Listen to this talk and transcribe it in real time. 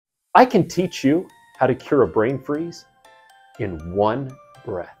I can teach you how to cure a brain freeze in one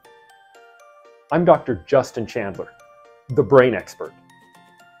breath. I'm Dr. Justin Chandler, the brain expert,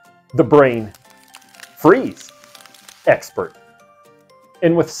 the brain freeze expert.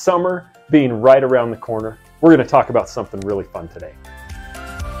 And with summer being right around the corner, we're going to talk about something really fun today.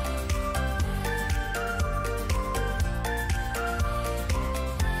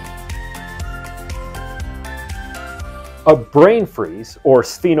 A brain freeze, or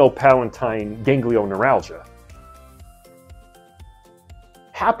sphenopalatine ganglioneuralgia,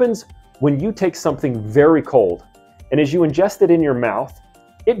 happens when you take something very cold, and as you ingest it in your mouth,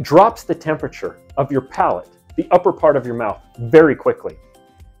 it drops the temperature of your palate, the upper part of your mouth, very quickly.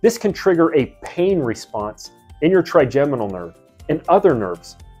 This can trigger a pain response in your trigeminal nerve and other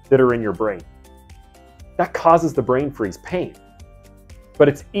nerves that are in your brain. That causes the brain freeze pain, but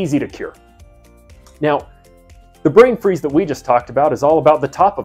it's easy to cure. Now, the brain freeze that we just talked about is all about the top of